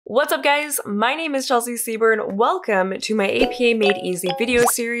What's up guys, my name is Chelsea Seaburn. Welcome to my APA Made Easy video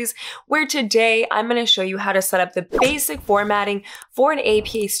series where today I'm going to show you how to set up the basic formatting for an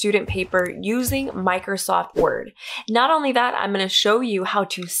APA student paper using Microsoft Word. Not only that, I'm going to show you how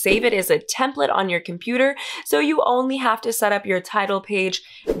to save it as a template on your computer so you only have to set up your title page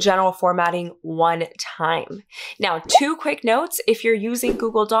general formatting one time. Now, two quick notes. If you're using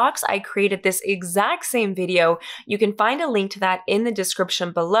Google Docs, I created this exact same video. You can find a link to that in the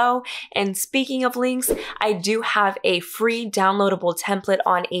description below. And speaking of links, I do have a free downloadable template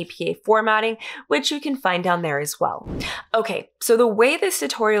on APA formatting, which you can find down there as well. Okay, so the way this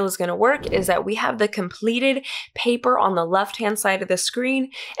tutorial is going to work is that we have the completed paper on the left-hand side of the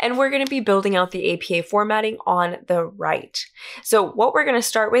screen, and we're going to be building out the APA formatting on the right. So what we're going to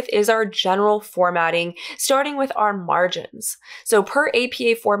start with is our general formatting, starting with our margins. So per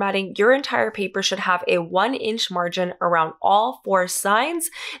APA formatting, your entire paper should have a 1-inch margin around all 4 sides.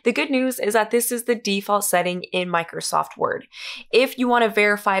 The good news is that this is the default setting in Microsoft Word. If you want to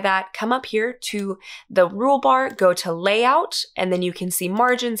verify that, come up here to the rule bar, go to layout, and then you can see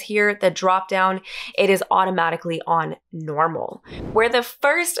margins here, the drop down. It is automatically on normal. Where the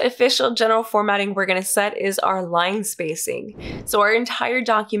first official general formatting we're going to set is our line spacing. So our entire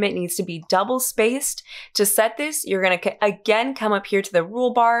document needs to be double spaced. To set this, you're going to again come up here to the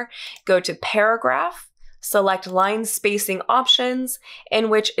rule bar, go to paragraph, select line spacing options,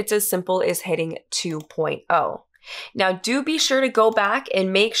 in which it's as simple as hitting 2.0. Now, do be sure to go back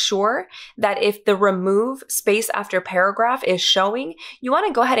and make sure that if the remove space after paragraph is showing, you want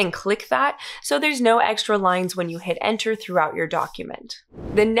to go ahead and click that so there's no extra lines when you hit enter throughout your document.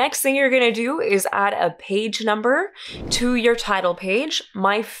 The next thing you're going to do is add a page number to your title page.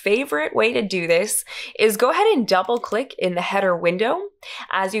 My favorite way to do this is go ahead and double click in the header window.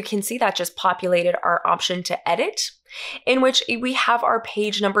 As you can see, that just populated our option to edit, in which we have our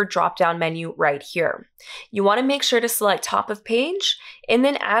page number drop-down menu right here. You want to make sure to select top of page and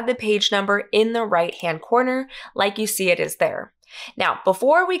then add the page number in the right-hand corner like you see it is there. Now,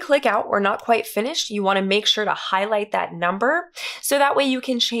 before we click out, we're not quite finished. You want to make sure to highlight that number so that way you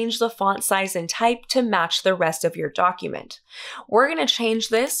can change the font size and type to match the rest of your document. We're going to change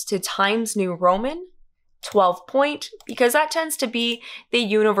this to Times New Roman 12 point because that tends to be the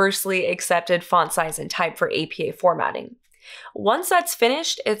universally accepted font size and type for APA formatting. Once that's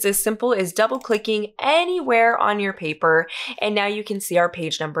finished, it's as simple as double clicking anywhere on your paper, and now you can see our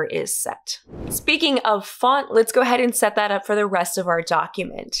page number is set. Speaking of font, let's go ahead and set that up for the rest of our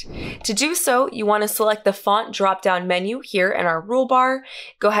document. To do so, you want to select the font drop-down menu here in our rule bar,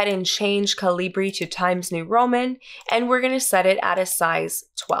 go ahead and change Calibri to Times New Roman, and we're going to set it at a size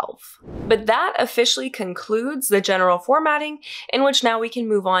 12. But that officially concludes the general formatting, in which now we can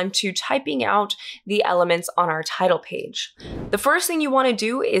move on to typing out the elements on our title page. The first thing you want to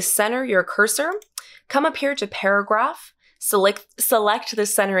do is center your cursor, come up here to paragraph, select the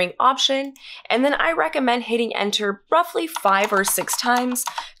centering option, and then I recommend hitting enter roughly 5 or 6 times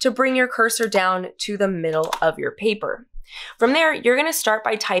to bring your cursor down to the middle of your paper. From there, you're going to start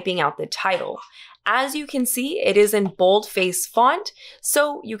by typing out the title. As you can see, it is in boldface font,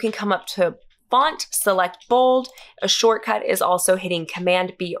 so you can come up to font, select bold. A shortcut is also hitting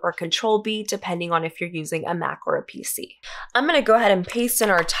Command B or Control B, depending on if you're using a Mac or a PC. I'm going to go ahead and paste in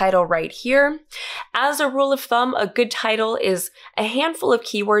our title right here. As a rule of thumb, a good title is a handful of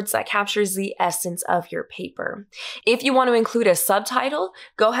keywords that captures the essence of your paper. If you want to include a subtitle,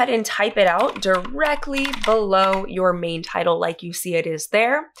 go ahead and type it out directly below your main title like you see it is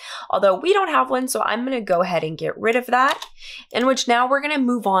there. Although we don't have one, so I'm going to go ahead and get rid of that, in which now we're going to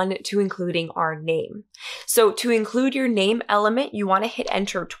move on to including our name. So to include your name element, you want to hit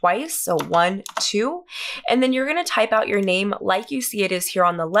enter twice, so 1, 2, and then you're going to type out your name like you see it is here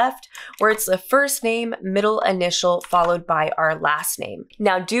on the left, where it's the first name, middle initial, followed by our last name.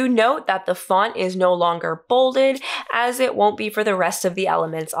 Now do note that the font is no longer bolded, as it won't be for the rest of the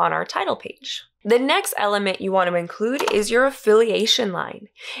elements on our title page. The next element you want to include is your affiliation line.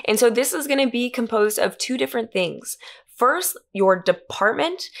 And so this is going to be composed of 2 different things. First, your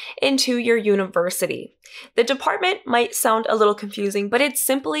department, and 2, your university. The department might sound a little confusing, but it's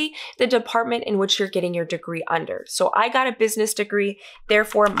simply the department in which you're getting your degree under. So I got a business degree,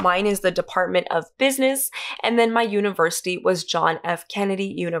 therefore mine is the Department of Business, and then my university was John F. Kennedy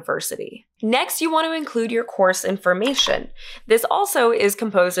University. Next, you want to include your course information. This also is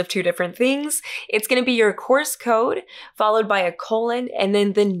composed of 2 different things. It's going to be your course code, followed by a colon, and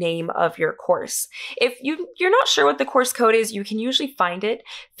then the name of your course. If you're not sure what the course code is, you can usually find it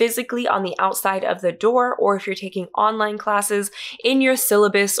physically on the outside of the door, or if you're taking online classes in your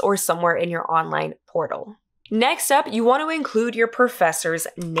syllabus or somewhere in your online portal. Next up, you want to include your professor's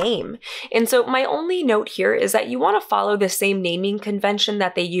name. And so my only note here is that you want to follow the same naming convention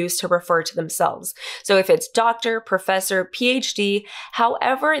that they use to refer to themselves. So if it's doctor, professor, PhD,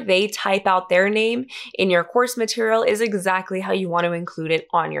 however they type out their name in your course material is exactly how you want to include it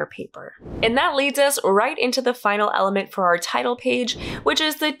on your paper. And that leads us right into the final element for our title page, which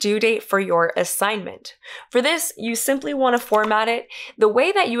is the due date for your assignment. For this, you simply want to format it the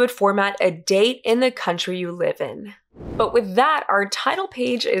way that you would format a date in the country you live in. But with that, our title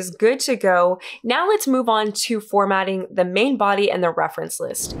page is good to go. Now let's move on to formatting the main body and the reference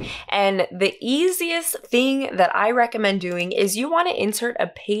list. And the easiest thing that I recommend doing is you want to insert a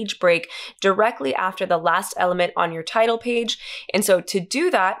page break directly after the last element on your title page. And so to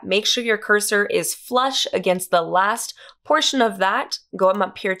do that, make sure your cursor is flush against the last portion of that. Go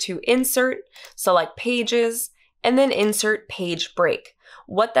up here to Insert, select Pages, and then Insert Page Break.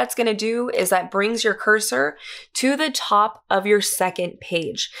 What that's going to do is that brings your cursor to the top of your second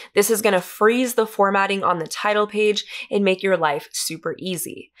page. This is going to freeze the formatting on the title page and make your life super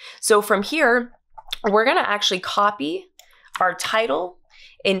easy. So from here, we're going to actually copy our title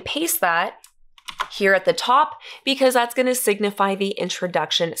and paste that here at the top because that's going to signify the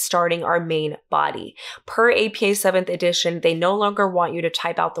introduction starting our main body. Per APA 7th edition, they no longer want you to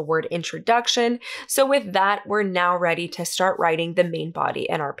type out the word introduction. So with that, we're now ready to start writing the main body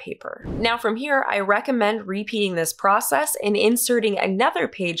in our paper. Now from here, I recommend repeating this process and inserting another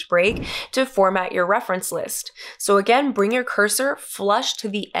page break to format your reference list. So again, bring your cursor flush to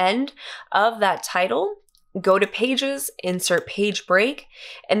the end of that title. Go to Pages, insert Page Break,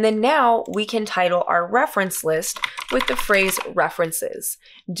 and then now we can title our reference list with the phrase References.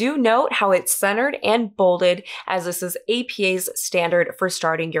 Do note how it's centered and bolded as this is APA's standard for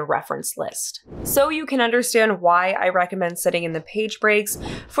starting your reference list. So you can understand why I recommend setting in the page breaks.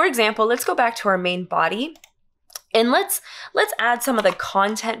 For example, let's go back to our main body. And let's add some of the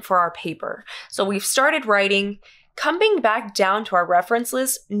content for our paper. So we've started writing. Coming back down to our reference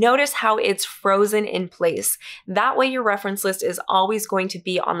list, notice how it's frozen in place. That way your reference list is always going to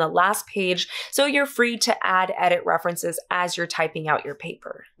be on the last page, so you're free to add, edit references as you're typing out your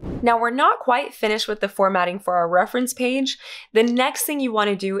paper. Now we're not quite finished with the formatting for our reference page. The next thing you want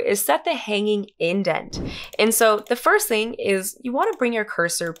to do is set the hanging indent. And so the first thing is you want to bring your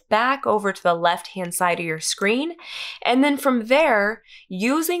cursor back over to the left-hand side of your screen. And then from there,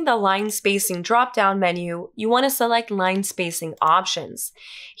 using the line spacing drop-down menu, you want to select line spacing options.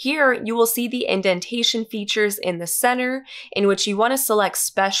 Here, you will see the indentation features in the center in which you want to select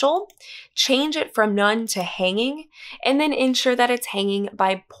special, change it from none to hanging, and then ensure that it's hanging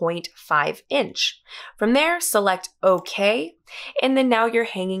by 0.5 inch. From there, select OK, and then now your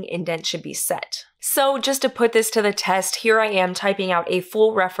hanging indent should be set. So just to put this to the test, here I am typing out a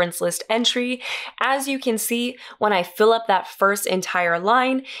full reference list entry. As you can see, when I fill up that first entire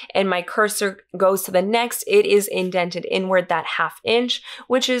line and my cursor goes to the next, it is indented inward that 1/2 inch,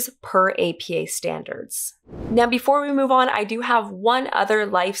 which is per APA standards. Now, before we move on, I do have one other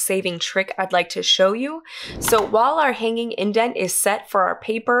life-saving trick I'd like to show you. So while our hanging indent is set for our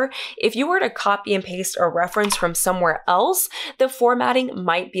paper, if you were to copy and paste a reference from somewhere else, the formatting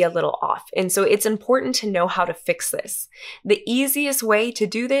might be a little off. And so it's important to know how to fix this. The easiest way to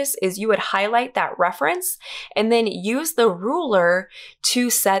do this is you would highlight that reference and then use the ruler to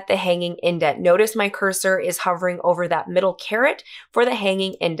set the hanging indent. Notice my cursor is hovering over that middle caret for the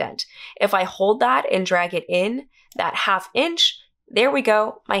hanging indent. If I hold that and drag it in, that 1/2 inch, there we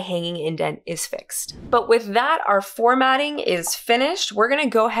go, my hanging indent is fixed. But with that, our formatting is finished. We're gonna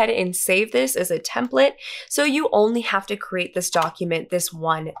go ahead and save this as a template, so you only have to create this document this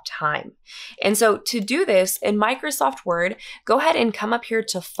one time. And so to do this, in Microsoft Word, go ahead and come up here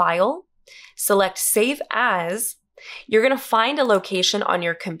to File, select Save As. You're gonna find a location on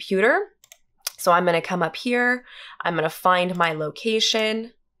your computer. So I'm gonna come up here, I'm gonna find my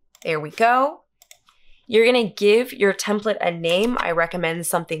location. There we go. You're gonna give your template a name. I recommend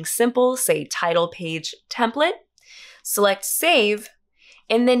something simple, say title page template. Select save,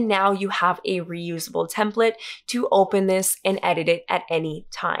 and then now you have a reusable template to open this and edit it at any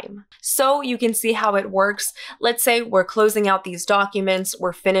time. So you can see how it works. Let's say we're closing out these documents,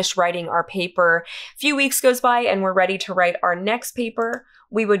 we're finished writing our paper. A few weeks goes by and we're ready to write our next paper.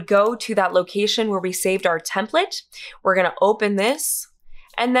 We would go to that location where we saved our template. We're gonna open this.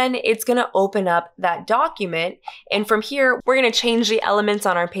 and then it's gonna open up that document. And from here, we're gonna change the elements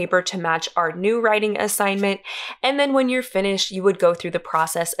on our paper to match our new writing assignment. And then when you're finished, you would go through the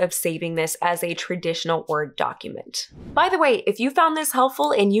process of saving this as a traditional Word document. By the way, if you found this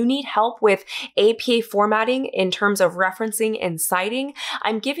helpful and you need help with APA formatting in terms of referencing and citing,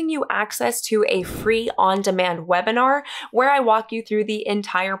 I'm giving you access to a free on-demand webinar where I walk you through the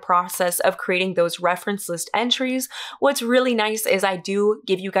entire process of creating those reference list entries. What's really nice is I do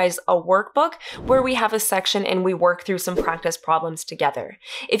give you guys a workbook where we have a section and we work through some practice problems together.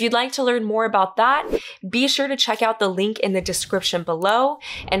 If you'd like to learn more about that, be sure to check out the link in the description below.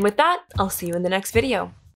 And with that, I'll see you in the next video.